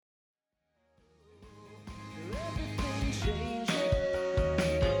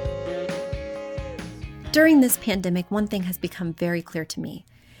During this pandemic, one thing has become very clear to me.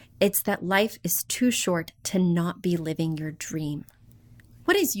 It's that life is too short to not be living your dream.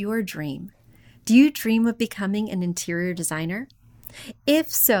 What is your dream? Do you dream of becoming an interior designer?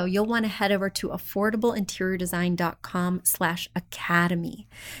 If so, you'll want to head over to affordableinteriordesign.com/academy.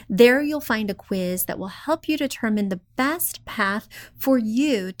 There you'll find a quiz that will help you determine the best path for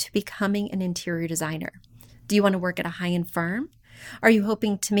you to becoming an interior designer. Do you want to work at a high-end firm? Are you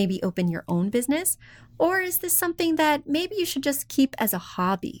hoping to maybe open your own business? Or is this something that maybe you should just keep as a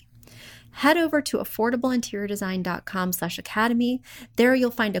hobby? Head over to affordableinteriordesign.com/academy. There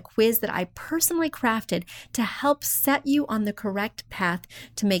you'll find a quiz that I personally crafted to help set you on the correct path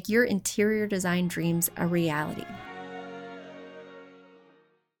to make your interior design dreams a reality.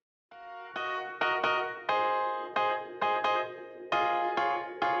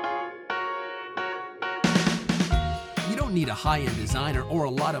 You don't need a high-end designer or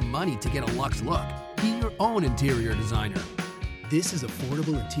a lot of money to get a luxe look. Be your own interior designer. This is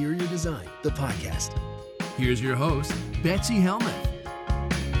Affordable Interior Design, the podcast. Here's your host, Betsy Helmuth.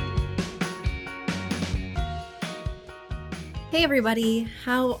 Hey everybody,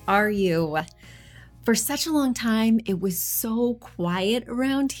 how are you? For such a long time, it was so quiet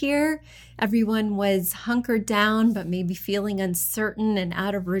around here. Everyone was hunkered down, but maybe feeling uncertain and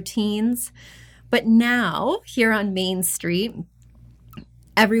out of routines. But now, here on Main Street,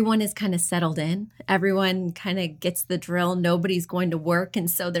 everyone is kind of settled in. Everyone kind of gets the drill. Nobody's going to work. And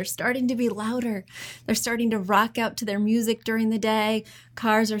so they're starting to be louder. They're starting to rock out to their music during the day.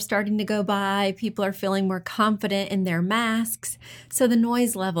 Cars are starting to go by. People are feeling more confident in their masks. So the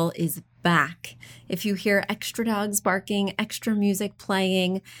noise level is back. If you hear extra dogs barking, extra music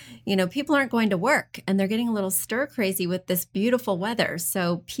playing, people aren't going to work and they're getting a little stir crazy with this beautiful weather.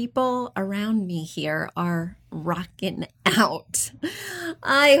 So people around me here are rocking out.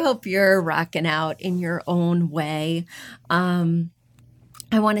 I hope you're rocking out in your own way. I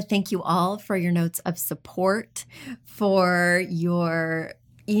want to thank you all for your notes of support, for your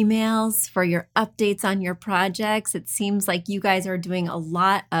emails, for your updates on your projects. It seems like you guys are doing a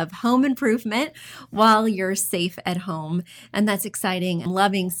lot of home improvement while you're safe at home, and that's exciting. I'm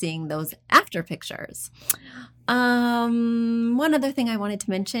loving seeing those after pictures. One other thing I wanted to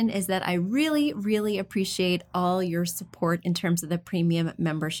mention is that I really, really appreciate all your support in terms of the premium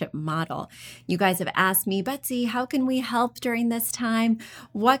membership model. You guys have asked me, Betsy, how can we help during this time?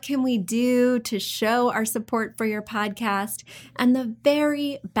 What can we do to show our support for your podcast? And the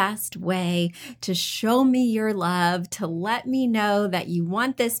very best way to show me your love, to let me know that you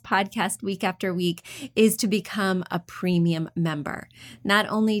want this podcast week after week, is to become a premium member. Not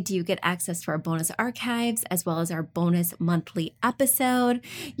only do you get access to our bonus archives, as well as our bonus monthly episode,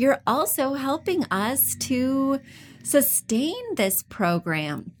 you're also helping us to sustain this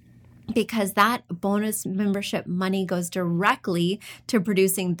program, because that bonus membership money goes directly to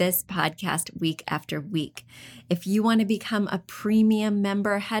producing this podcast week after week. If you want to become a premium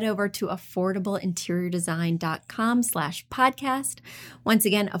member, head over to affordableinteriordesign.com/podcast. Once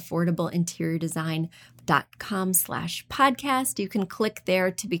again, affordableinteriordesign.com/podcast. You can click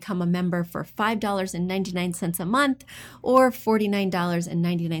there to become a member for $5.99 a month or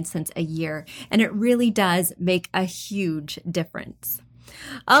 $49.99 a year. And it really does make a huge difference.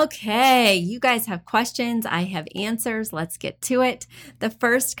 Okay, you guys have questions. I have answers. Let's get to it. The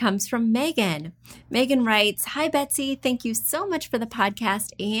first comes from Megan. Megan writes, "Hi, Betsy. Thank you so much for the podcast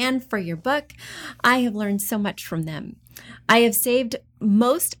and for your book. I have learned so much from them. I have saved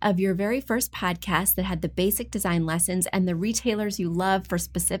most of your very first podcast that had the basic design lessons and the retailers you love for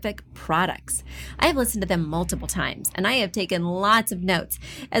specific products. I have listened to them multiple times, and I have taken lots of notes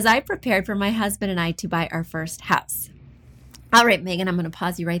as I prepared for my husband and I to buy our first house." All right, Megan, I'm going to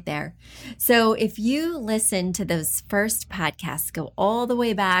pause you right there. So if you listen to those first podcasts, go all the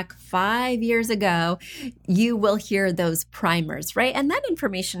way back 5 years ago, you will hear those primers, right? And that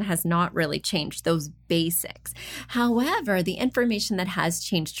information has not really changed, those basics. However, the information that has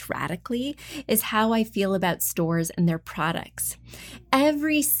changed radically is how I feel about stores and their products.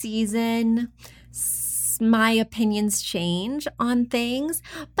 Every season, my opinions change on things,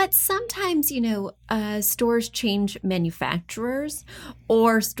 but sometimes, stores change manufacturers,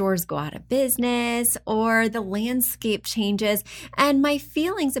 or stores go out of business, or the landscape changes, and my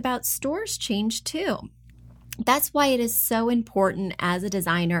feelings about stores change too. That's why it is so important as a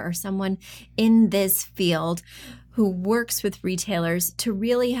designer or someone in this field who works with retailers to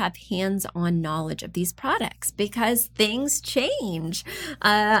really have hands-on knowledge of these products because things change.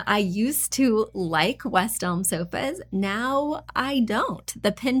 I used to like West Elm sofas. Now I don't.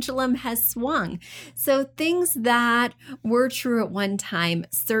 The pendulum has swung. So things that were true at one time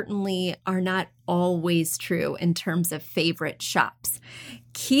certainly are not always true in terms of favorite shops.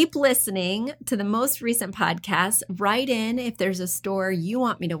 Keep listening to the most recent podcast. Write in if there's a store you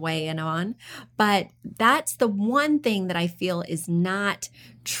want me to weigh in on. But that's the one thing that I feel is not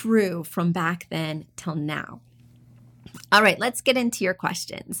true from back then till now. All right, let's get into your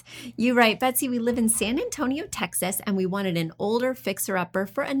questions. You write, Betsy, we live in San Antonio, Texas, and we wanted an older fixer-upper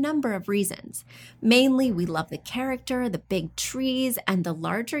for a number of reasons. Mainly, we love the character, the big trees, and the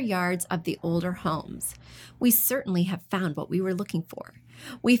larger yards of the older homes. We certainly have found what we were looking for.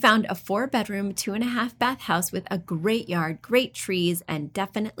 We found a 4-bedroom, 2.5-bath house with a great yard, great trees, and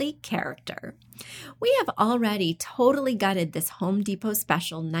definitely character. We have already totally gutted this Home Depot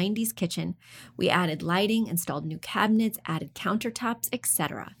special 90s kitchen. We added lighting, installed new cabinets, added countertops,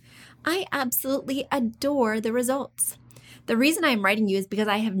 etc. I absolutely adore the results. The reason I'm writing you is because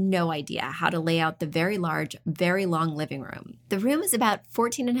I have no idea how to lay out the very large, very long living room. The room is about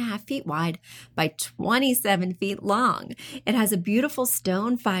 14.5 feet wide by 27 feet long. It has a beautiful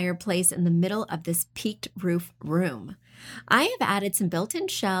stone fireplace in the middle of this peaked roof room. I have added some built-in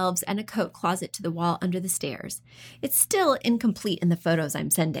shelves and a coat closet to the wall under the stairs. It's still incomplete in the photos I'm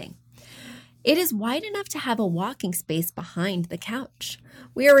sending. It is wide enough to have a walking space behind the couch.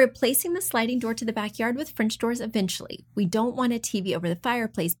 We are replacing the sliding door to the backyard with French doors eventually. We don't want a TV over the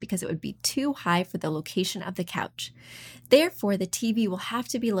fireplace because it would be too high for the location of the couch. Therefore, the TV will have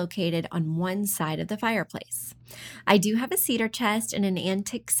to be located on one side of the fireplace. I do have a cedar chest and an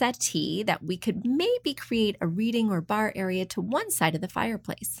antique settee that we could maybe create a reading or bar area to one side of the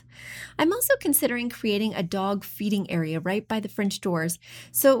fireplace. I'm also considering creating a dog feeding area right by the French doors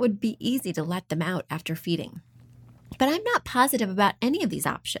so it would be easy to let them out after feeding. But I'm not positive about any of these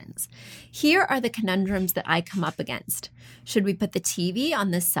options. Here are the conundrums that I come up against. Should we put the TV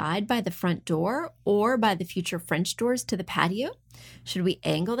on the side by the front door or by the future French doors to the patio? Should we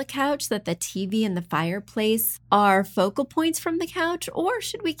angle the couch so that the TV and the fireplace are focal points from the couch, or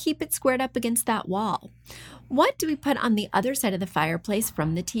should we keep it squared up against that wall? What do we put on the other side of the fireplace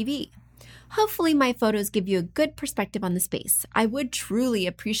from the TV? Hopefully my photos give you a good perspective on the space. I would truly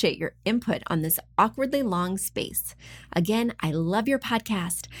appreciate your input on this awkwardly long space. Again, I love your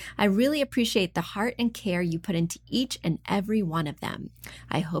podcast. I really appreciate the heart and care you put into each and every one of them.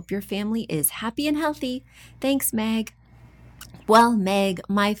 I hope your family is happy and healthy. Thanks, Meg. Well, Meg,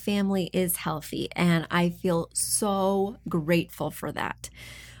 my family is healthy, and I feel so grateful for that.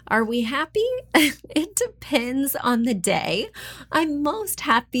 Are we happy? It depends on the day. I'm most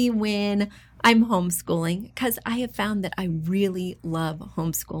happy when I'm homeschooling because I have found that I really love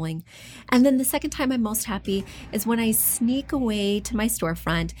homeschooling. And then the second time I'm most happy is when I sneak away to my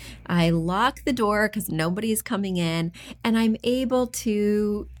storefront. I lock the door because nobody's coming in, and I'm able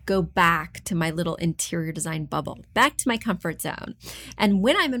to go back to my little interior design bubble, back to my comfort zone. And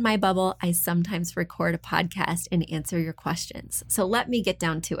when I'm in my bubble, I sometimes record a podcast and answer your questions. So let me get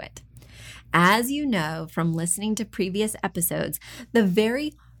down to it. As you know from listening to previous episodes, the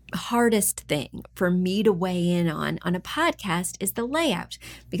very hardest thing for me to weigh in on a podcast is the layout,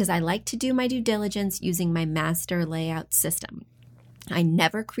 because I like to do my due diligence using my master layout system. I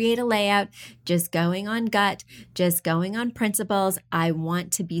never create a layout just going on gut, just going on principles. I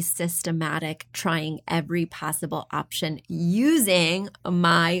want to be systematic, trying every possible option using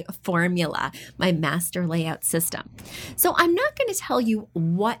my formula, my master layout system. So I'm not going to tell you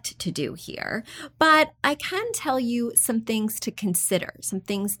what to do here, but I can tell you some things to consider, some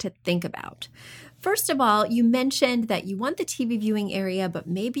things to think about. First of all, you mentioned that you want the TV viewing area, but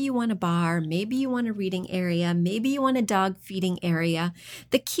maybe you want a bar, maybe you want a reading area, maybe you want a dog feeding area.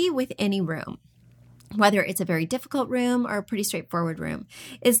 The key with any room, whether it's a very difficult room or a pretty straightforward room,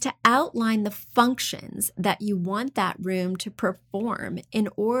 is to outline the functions that you want that room to perform in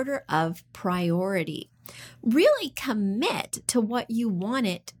order of priority. Really commit to what you want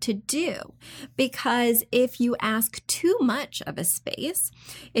it to do, because if you ask too much of a space,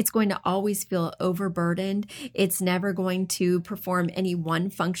 it's going to always feel overburdened. It's never going to perform any one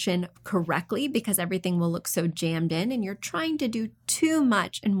function correctly because everything will look so jammed in and you're trying to do too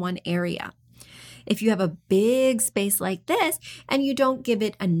much in one area. If you have a big space like this and you don't give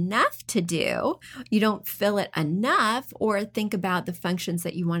it enough to do, you don't fill it enough or think about the functions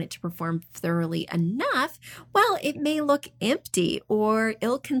that you want it to perform thoroughly enough, well, it may look empty or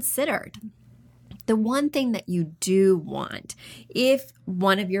ill-considered. The one thing that you do want, if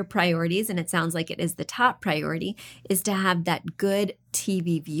one of your priorities, and it sounds like it is the top priority, is to have that good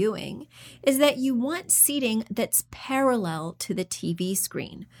TV viewing, is that you want seating that's parallel to the TV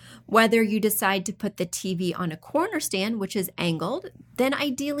screen. Whether you decide to put the TV on a corner stand, which is angled, then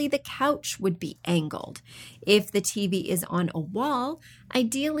ideally the couch would be angled. If the TV is on a wall,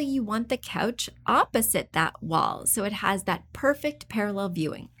 ideally you want the couch opposite that wall, so it has that perfect parallel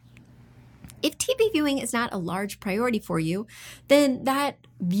viewing. If TV viewing is not a large priority for you, then that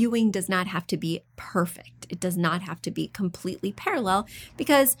viewing does not have to be perfect. It does not have to be completely parallel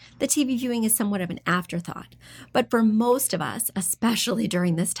because the TV viewing is somewhat of an afterthought. But for most of us, especially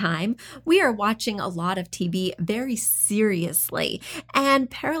during this time, we are watching a lot of TV very seriously,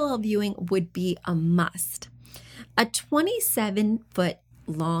 and parallel viewing would be a must. A 27-foot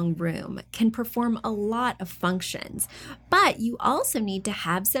long room can perform a lot of functions, but you also need to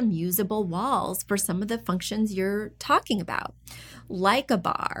have some usable walls for some of the functions you're talking about, like a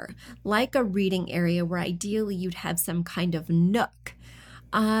bar, like a reading area where ideally you'd have some kind of nook.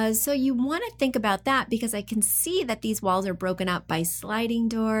 So you want to think about that because I can see that these walls are broken up by sliding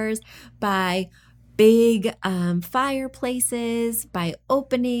doors, by big fireplaces, by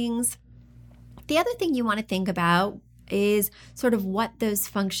openings. The other thing you want to think about is sort of what those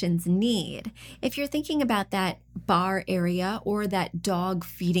functions need. If you're thinking about that bar area or that dog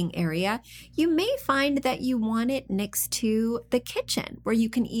feeding area, you may find that you want it next to the kitchen where you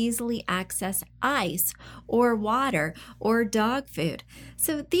can easily access ice or water or dog food.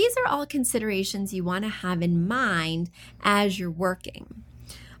 So these are all considerations you want to have in mind as you're working.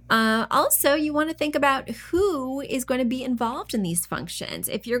 Also, you want to think about who is going to be involved in these functions.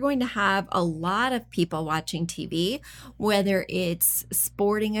 If you're going to have a lot of people watching TV, whether it's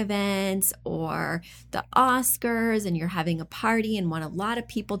sporting events or the Oscars, and you're having a party and want a lot of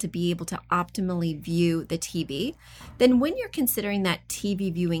people to be able to optimally view the TV, then when you're considering that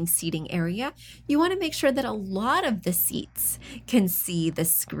TV viewing seating area, you want to make sure that a lot of the seats can see the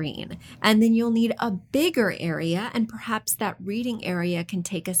screen. And then you'll need a bigger area, and perhaps that reading area can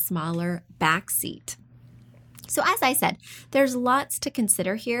take a smaller back seat. So as I said, there's lots to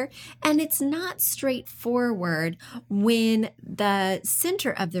consider here, and it's not straightforward when the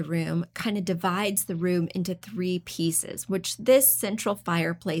center of the room kind of divides the room into three pieces, which this central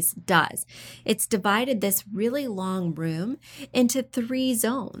fireplace does. It's divided this really long room into three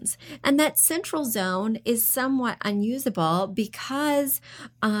zones, and that central zone is somewhat unusable because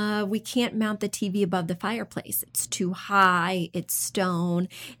we can't mount the TV above the fireplace. It's too high, it's stone,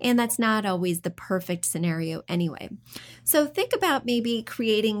 and that's not always the perfect scenario anyway. So think about maybe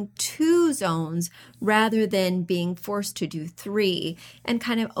creating two zones rather than being forced to do three, and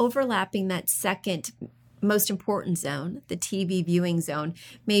kind of overlapping that second most important zone, the TV viewing zone,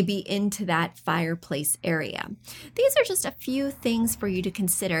 maybe into that fireplace area. These are just a few things for you to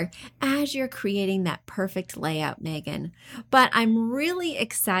consider as you're creating that perfect layout, Megan. But I'm really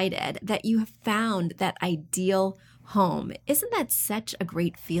excited that you have found that ideal home. Isn't that such a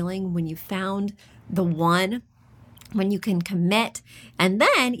great feeling when you found the one? When you can commit, and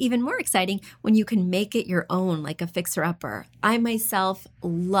then even more exciting, when you can make it your own, like a fixer-upper. I myself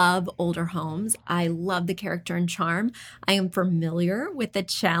love older homes. I love the character and charm. I am familiar with the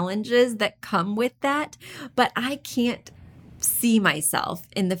challenges that come with that, but I can't see myself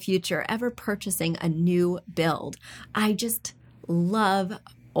in the future ever purchasing a new build. I just love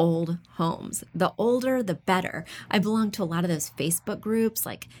old homes. The older, the better. I belong to a lot of those Facebook groups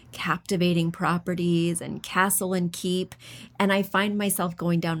like Captivating Properties and Castle and Keep, and I find myself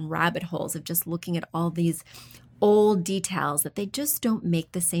going down rabbit holes of just looking at all these old details that they just don't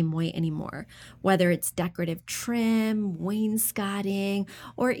make the same way anymore, whether it's decorative trim, wainscoting,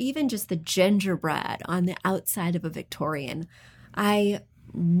 or even just the gingerbread on the outside of a Victorian. I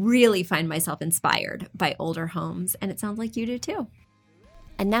really find myself inspired by older homes, and it sounds like you do too.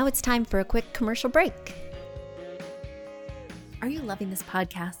 And now it's time for a quick commercial break. Are you loving this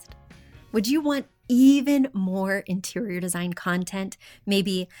podcast? Would you want even more interior design content?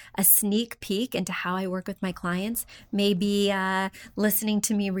 Maybe a sneak peek into how I work with my clients? Maybe listening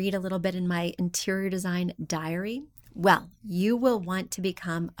to me read a little bit in my interior design diary? Well, you will want to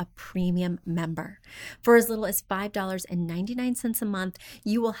become a premium member. For as little as $5.99 a month,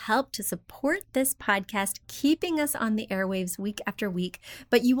 you will help to support this podcast, keeping us on the airwaves week after week,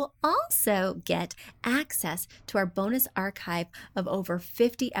 but you will also get access to our bonus archive of over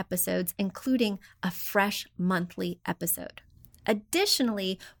 50 episodes, including a fresh monthly episode.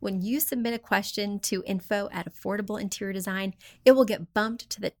 Additionally, when you submit a question to info@Affordable Interior Design, it will get bumped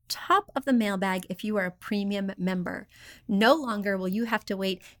to the top of the mailbag if you are a premium member. No longer will you have to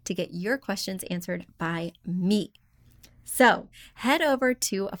wait to get your questions answered by me. So head over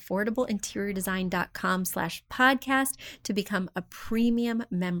to affordableinteriordesign.com/podcast to become a premium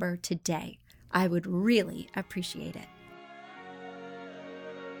member today. I would really appreciate it.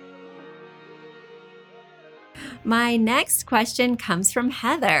 My next question comes from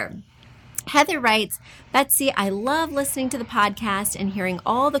Heather. Heather writes, Betsy, I love listening to the podcast and hearing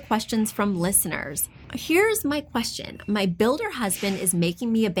all the questions from listeners. Here's my question. My builder husband is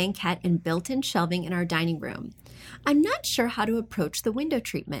making me a banquette and built-in shelving in our dining room. I'm not sure how to approach the window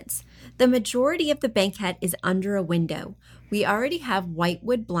treatments. The majority of the banquette is under a window. We already have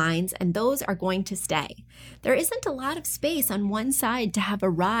whitewood blinds and those are going to stay. There isn't a lot of space on one side to have a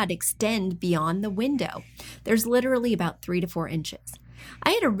rod extend beyond the window. There's literally about 3 to 4 inches.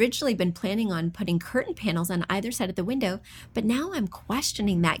 I had originally been planning on putting curtain panels on either side of the window, but now I'm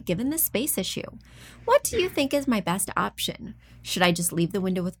questioning that given the space issue. What do you think is my best option? Should I just leave the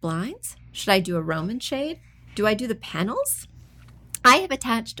window with blinds? Should I do a Roman shade? Do I do the panels? I have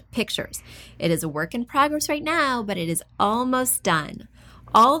attached pictures. It is a work in progress right now, but it is almost done.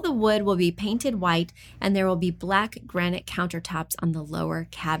 All the wood will be painted white and there will be black granite countertops on the lower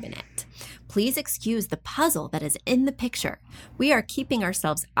cabinet. Please excuse the puzzle that is in the picture. We are keeping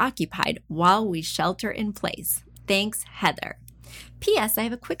ourselves occupied while we shelter in place. Thanks, Heather. P.S. I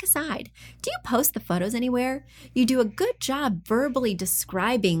have a quick aside. Do you post the photos anywhere? You do a good job verbally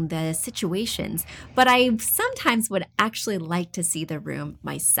describing the situations, but I sometimes would actually like to see the room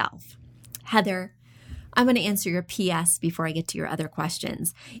myself. Heather, I'm going to answer your PS before I get to your other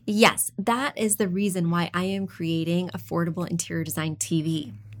questions. Yes, that is the reason why I am creating Affordable Interior Design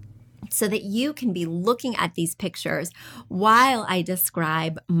TV, so that you can be looking at these pictures while I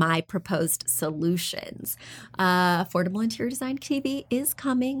describe my proposed solutions. Affordable Interior Design TV is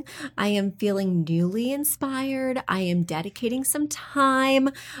coming. I am feeling newly inspired. I am dedicating some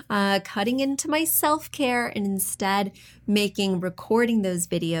time, cutting into my self-care and instead recording those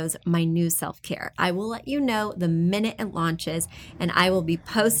videos my new self-care. I will let you know the minute it launches, and I will be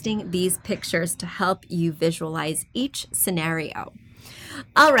posting these pictures to help you visualize each scenario.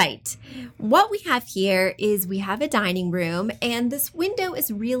 All right, what we have here is we have a dining room, and this window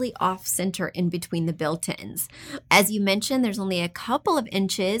is really off center in between the built-ins. As you mentioned, there's only a couple of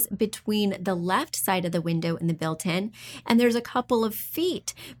inches between the left side of the window and the built-in, and there's a couple of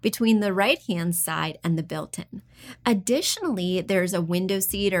feet between the right-hand side and the built-in. Additionally, there's a window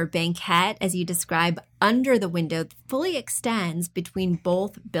seat or banquette, as you describe, under the window that fully extends between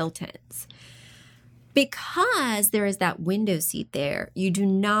both built-ins. Because there is that window seat there, you do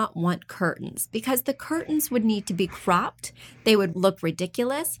not want curtains because the curtains would need to be cropped. They would look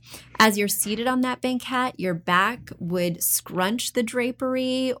ridiculous. As you're seated on that banquette, your back would scrunch the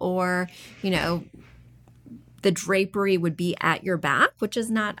drapery, or, the drapery would be at your back, which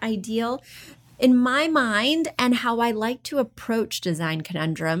is not ideal. In my mind, and how I like to approach design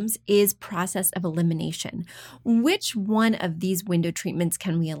conundrums, is process of elimination. Which one of these window treatments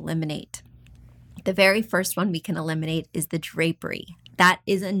can we eliminate? The very first one we can eliminate is the drapery. That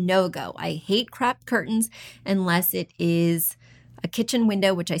is a no-go. I hate cropped curtains unless it is a kitchen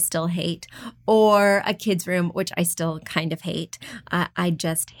window, which I still hate, or a kid's room, which I still kind of hate. I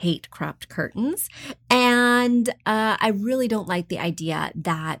just hate cropped curtains. And I really don't like the idea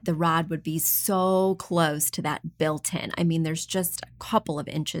that the rod would be so close to that built-in. I mean, there's just a couple of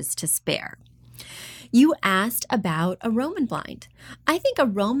inches to spare. You asked about a Roman blind. I think a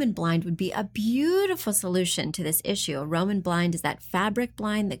Roman blind would be a beautiful solution to this issue. A Roman blind is that fabric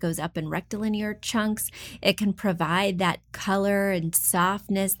blind that goes up in rectilinear chunks. It can provide that color and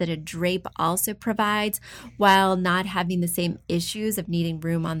softness that a drape also provides, while not having the same issues of needing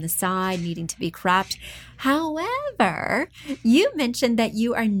room on the side, needing to be cropped. However, you mentioned that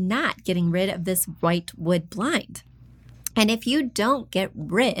you are not getting rid of this white wood blind. And if you don't get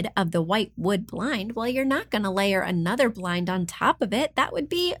rid of the white wood blind, well, you're not going to layer another blind on top of it. That would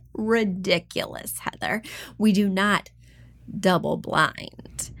be ridiculous, Heather. We do not double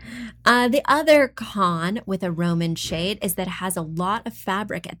blind. The other con with a Roman shade is that it has a lot of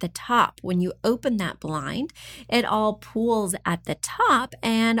fabric at the top. When you open that blind, it all pools at the top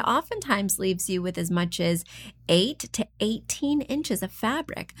and oftentimes leaves you with as much as 8 to 18 inches of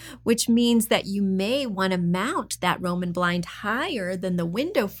fabric, which means that you may want to mount that Roman blind higher than the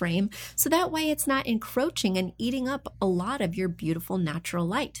window frame so that way it's not encroaching and eating up a lot of your beautiful natural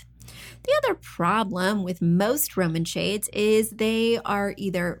light. The other problem with most Roman shades is they are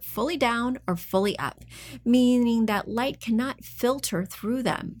either fully down or fully up, meaning that light cannot filter through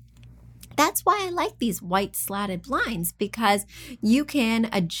them. That's why I like these white slatted blinds, because you can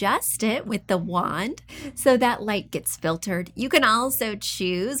adjust it with the wand so that light gets filtered. You can also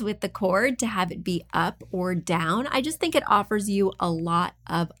choose with the cord to have it be up or down. I just think it offers you a lot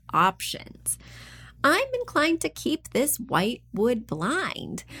of options. I'm inclined to keep this white wood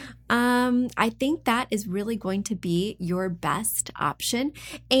blind. I think that is really going to be your best option.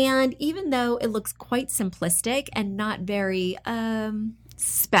 And even though it looks quite simplistic and not very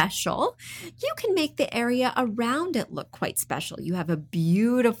special, you can make the area around it look quite special. You have a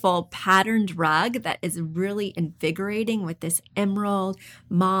beautiful patterned rug that is really invigorating with this emerald,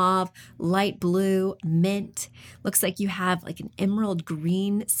 mauve, light blue, mint. Looks like you have like an emerald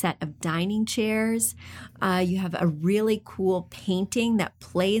green set of dining chairs. You have a really cool painting that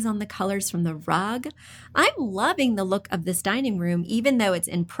plays on the colors from the rug. I'm loving the look of this dining room. Even though it's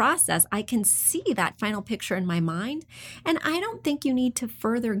in process, I can see that final picture in my mind, and I don't think you need to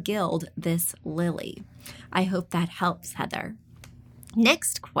further gild this lily. I hope that helps, Heather.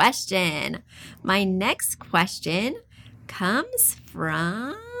 Next question. My next question comes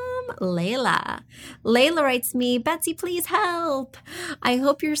from Layla. Layla writes me, Betsy, please help. I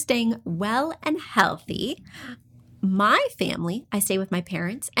hope you're staying well and healthy. My family, I stay with my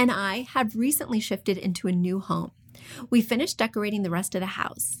parents, and I have recently shifted into a new home. We finished decorating the rest of the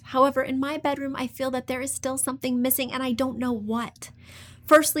house. However, in my bedroom, I feel that there is still something missing, and I don't know what.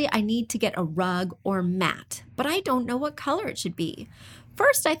 Firstly, I need to get a rug or mat, but I don't know what color it should be.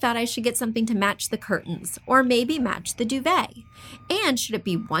 First, I thought I should get something to match the curtains, or maybe match the duvet. And should it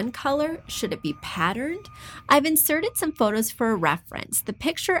be one color? Should it be patterned? I've inserted some photos for a reference. The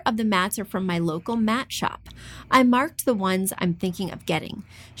picture of the mats are from my local mat shop. I marked the ones I'm thinking of getting.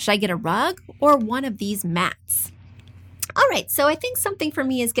 Should I get a rug or one of these mats? All right, so I think something for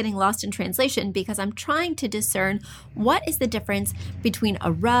me is getting lost in translation because I'm trying to discern what is the difference between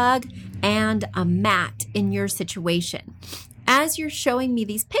a rug and a mat in your situation. As you're showing me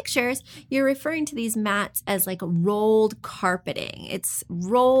these pictures, you're referring to these mats as like rolled carpeting. It's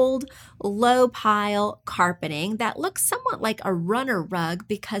rolled low pile carpeting that looks somewhat like a runner rug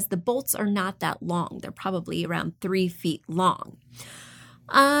because the bolts are not that long. They're probably around 3 feet long.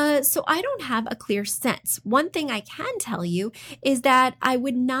 So I don't have a clear sense. One thing I can tell you is that I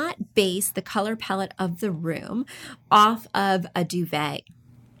would not base the color palette of the room off of a duvet,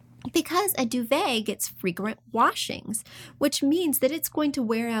 because a duvet gets frequent washings, which means that it's going to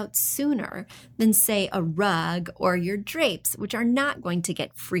wear out sooner than, say, a rug or your drapes, which are not going to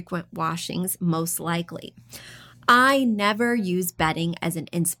get frequent washings, most likely. I never use bedding as an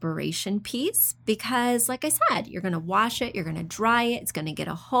inspiration piece because, like I said, you're going to wash it, you're going to dry it, it's going to get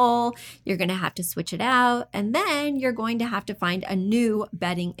a hole, you're going to have to switch it out, and then you're going to have to find a new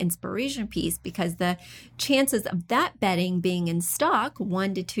bedding inspiration piece because the chances of that bedding being in stock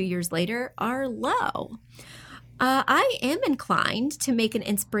 1 to 2 years later are low. I am inclined to make an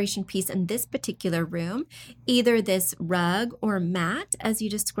inspiration piece in this particular room, either this rug or mat, as you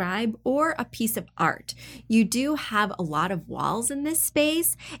describe, or a piece of art. You do have a lot of walls in this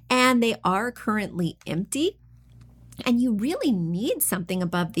space, and they are currently empty. And you really need something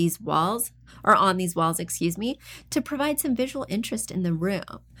above these walls, or on these walls, to provide some visual interest in the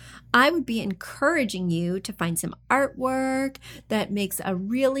room. I would be encouraging you to find some artwork that makes a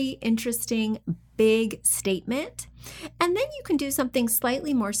really interesting big statement. And then you can do something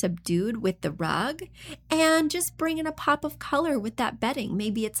slightly more subdued with the rug and just bring in a pop of color with that bedding.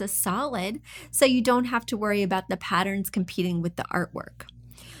 Maybe it's a solid, so you don't have to worry about the patterns competing with the artwork.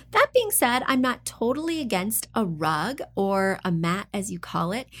 That being said, I'm not totally against a rug or a mat, as you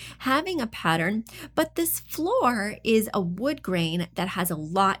call it, having a pattern, but this floor is a wood grain that has a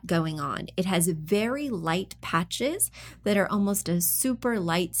lot going on. It has very light patches that are almost a super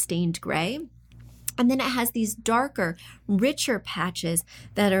light stained gray. And then it has these darker, richer patches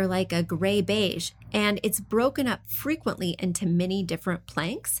that are like a gray beige, and it's broken up frequently into many different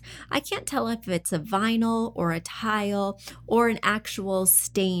planks. I can't tell if it's a vinyl or a tile or an actual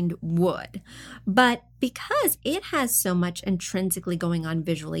stained wood, but because it has so much intrinsically going on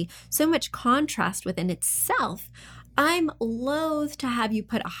visually, so much contrast within itself, I'm loath to have you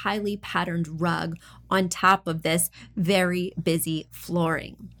put a highly patterned rug on top of this very busy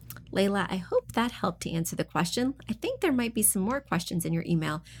flooring. Layla, I hope that helped to answer the question. I think there might be some more questions in your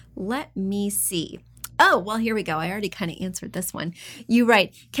email. Let me see. Oh, well, here we go. I already kind of answered this one. You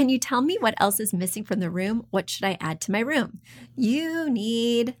write, can you tell me what else is missing from the room? What should I add to my room? You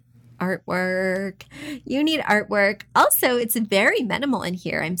need artwork. You need artwork. Also, it's very minimal in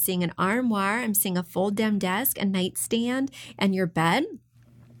here. I'm seeing an armoire. I'm seeing a fold-down desk, a nightstand, and your bed.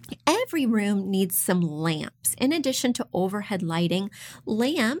 Every room needs some lamps. In addition to overhead lighting,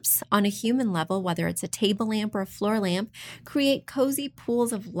 lamps on a human level, whether it's a table lamp or a floor lamp, create cozy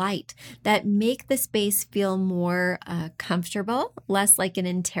pools of light that make the space feel more comfortable, less like an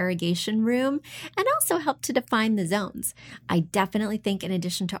interrogation room, and also help to define the zones. I definitely think in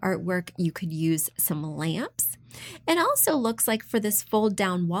addition to artwork, you could use some lamps. It also looks like for this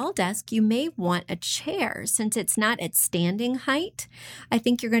fold-down wall desk, you may want a chair since it's not at standing height. I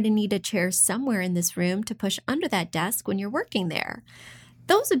think you're going to need a chair somewhere in this room to push under that desk when you're working there.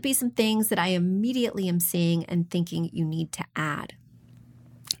 Those would be some things that I immediately am seeing and thinking you need to add.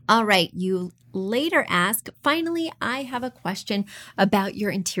 All right, you later ask, finally, I have a question about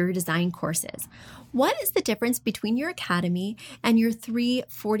your interior design courses. What is the difference between your academy and your 3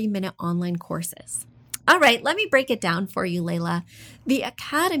 40-minute online courses? All right, let me break it down for you, Layla. The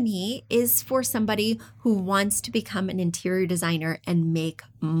Academy is for somebody who wants to become an interior designer and make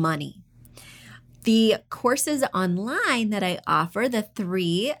money. The courses online that I offer, the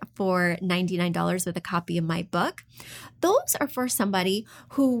 3 for $99 with a copy of my book, those are for somebody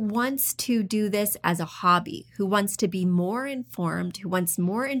who wants to do this as a hobby, who wants to be more informed, who wants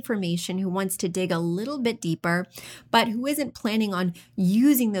more information, who wants to dig a little bit deeper, but who isn't planning on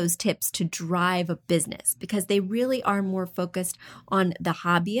using those tips to drive a business because they really are more focused on the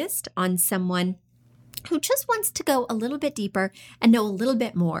hobbyist, on someone who just wants to go a little bit deeper and know a little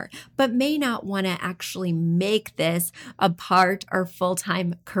bit more, but may not want to actually make this a part or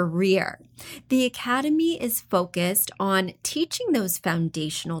full-time career. The Academy is focused on teaching those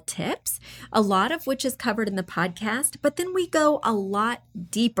foundational tips, a lot of which is covered in the podcast, but then we go a lot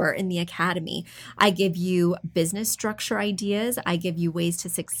deeper in the Academy. I give you business structure ideas. I give you ways to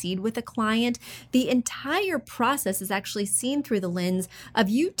succeed with a client. The entire process is actually seen through the lens of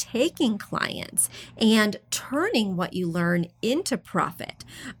you taking clients and turning what you learn into profit.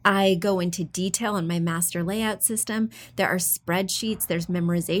 I go into detail on my master layout system. There are spreadsheets, there's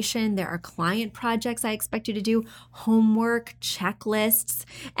memorization, there are client projects I expect you to do, homework, checklists,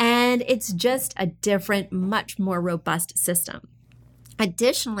 and it's just a different, much more robust system.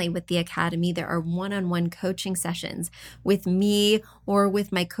 Additionally, with the Academy, there are one-on-one coaching sessions with me or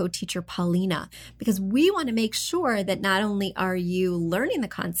with my co-teacher, Paulina, because we want to make sure that not only are you learning the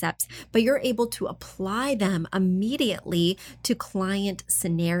concepts, but you're able to apply them immediately to client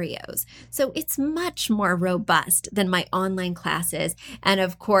scenarios. So it's much more robust than my online classes, and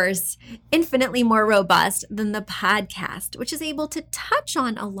of course, infinitely more robust than the podcast, which is able to touch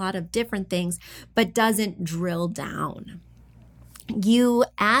on a lot of different things, but doesn't drill down. You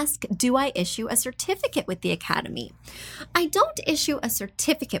ask, do I issue a certificate with the Academy? I don't issue a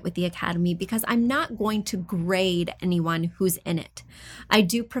certificate with the Academy because I'm not going to grade anyone who's in it. I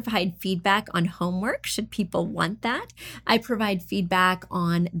do provide feedback on homework should people want that. I provide feedback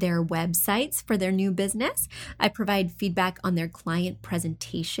on their websites for their new business. I provide feedback on their client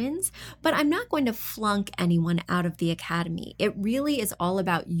presentations, but I'm not going to flunk anyone out of the Academy. It really is all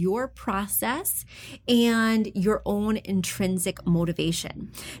about your process and your own intrinsic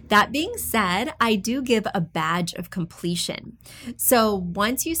motivation. That being said, I do give a badge of completion. So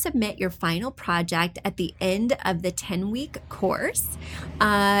once you submit your final project at the end of the 10-week course,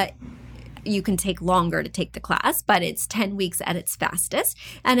 you can take longer to take the class, but it's 10 weeks at its fastest.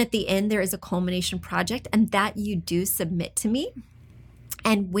 And at the end, there is a culmination project, and that you do submit to me.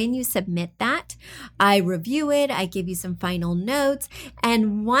 And when you submit that, I review it, I give you some final notes,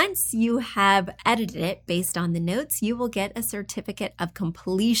 and once you have edited it based on the notes, you will get a certificate of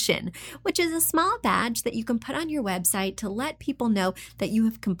completion, which is a small badge that you can put on your website to let people know that you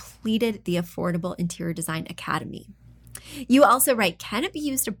have completed the Affordable Interior Design Academy. You also write, can it be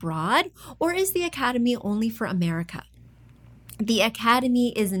used abroad, or is the Academy only for America? The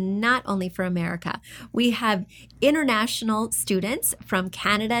Academy is not only for America. We have international students from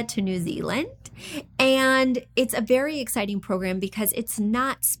Canada to New Zealand, and it's a very exciting program because it's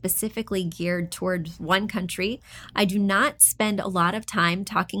not specifically geared towards one country. I do not spend a lot of time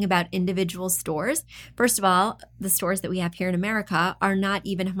talking about individual stores. First of all, the stores that we have here in America are not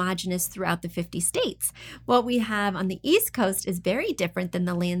even homogenous throughout the 50 states. What we have on the East Coast is very different than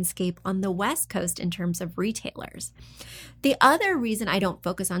the landscape on the West Coast in terms of retailers. The other reason I don't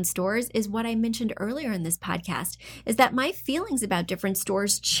focus on stores is what I mentioned earlier in this podcast, is that my feelings about different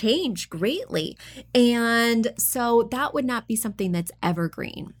stores change greatly. And so that would not be something that's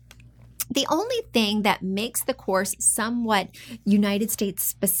evergreen. The only thing that makes the course somewhat United States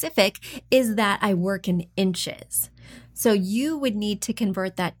specific is that I work in inches. So you would need to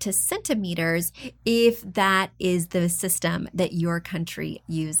convert that to centimeters if that is the system that your country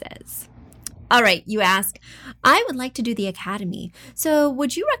uses. All right, you ask, I would like to do the academy. So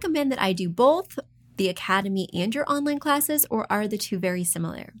would you recommend that I do both the academy and your online classes, or are the two very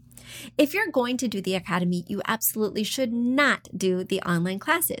similar? If you're going to do the academy, you absolutely should not do the online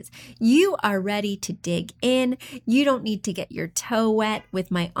classes. You are ready to dig in. You don't need to get your toe wet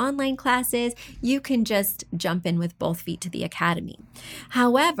with my online classes. You can just jump in with both feet to the academy.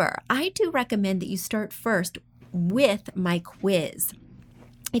 However, I do recommend that you start first with my quiz.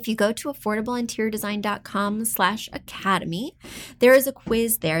 If you go to affordableinteriordesign.com/academy, there is a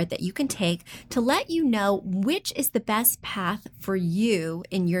quiz there that you can take to let you know which is the best path for you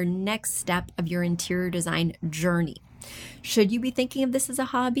in your next step of your interior design journey. Should you be thinking of this as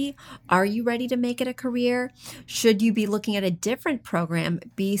a hobby? Are you ready to make it a career? Should you be looking at a different program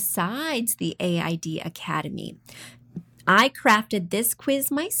besides the AID Academy? I crafted this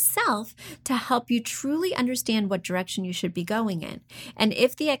quiz myself to help you truly understand what direction you should be going in. And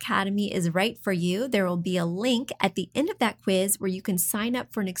if the academy is right for you, there will be a link at the end of that quiz where you can sign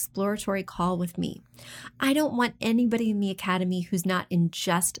up for an exploratory call with me. I don't want anybody in the academy who's not in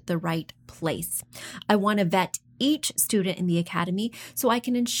just the right place. I want to vet each student in the academy so I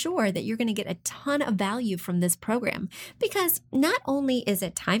can ensure that you're going to get a ton of value from this program, because not only is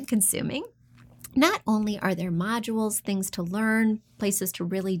it time consuming, not only are there modules, things to learn, places to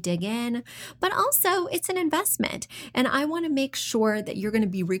really dig in, but also it's an investment. And I want to make sure that you're going to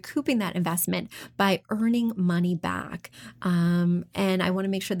be recouping that investment by earning money back. And I want to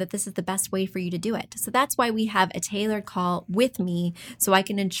make sure that this is the best way for you to do it. So that's why we have a tailored call with me so I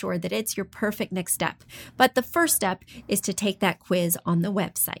can ensure that it's your perfect next step. But the first step is to take that quiz on the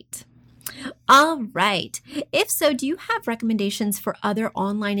website. All right. If so, do you have recommendations for other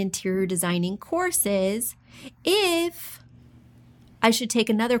online interior designing courses if I should take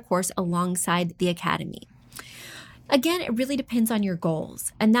another course alongside the academy? Again, it really depends on your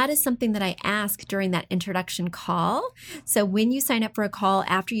goals. And that is something that I ask during that introduction call. So when you sign up for a call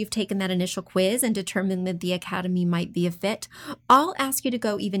after you've taken that initial quiz and determined that the academy might be a fit, I'll ask you to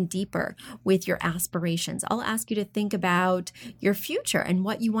go even deeper with your aspirations. I'll ask you to think about your future and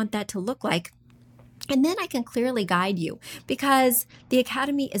what you want that to look like. And then I can clearly guide you, because the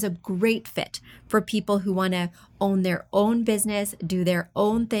academy is a great fit for people who want to own their own business, do their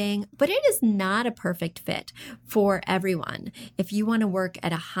own thing, but it is not a perfect fit for everyone. If you want to work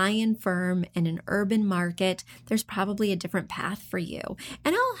at a high-end firm in an urban market, there's probably a different path for you.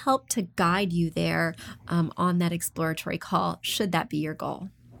 And I'll help to guide you there on that exploratory call, should that be your goal.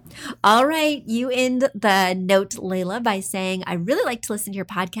 All right, you end the note, Layla, by saying, I really like to listen to your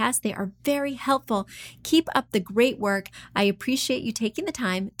podcast. They are very helpful. Keep up the great work. I appreciate you taking the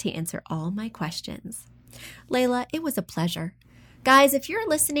time to answer all my questions. Layla, it was a pleasure. Guys, if you're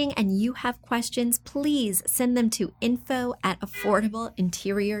listening and you have questions, please send them to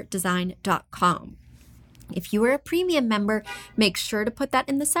info@affordableinteriordesign.com. If you are a premium member, make sure to put that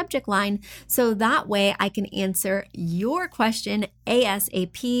in the subject line so that way I can answer your question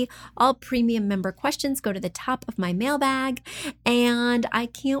ASAP. All premium member questions go to the top of my mailbag, and I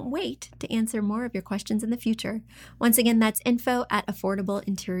can't wait to answer more of your questions in the future. Once again, that's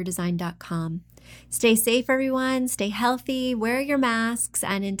info@affordableinteriordesign.com. Stay safe, everyone. Stay healthy. Wear your masks.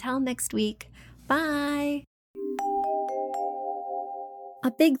 And until next week, bye. A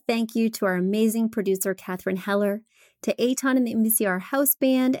big thank you to our amazing producer, Catherine Heller, to Aton and the MCR House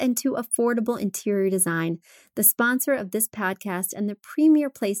Band, and to Affordable Interior Design, the sponsor of this podcast and the premier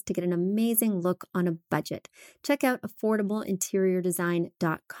place to get an amazing look on a budget. Check out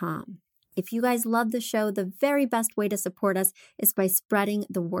affordableinteriordesign.com. If you guys love the show, the very best way to support us is by spreading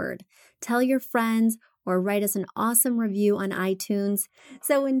the word. Tell your friends or write us an awesome review on iTunes.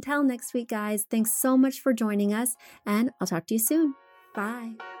 So until next week, guys, thanks so much for joining us, and I'll talk to you soon.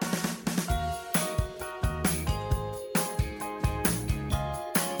 Bye.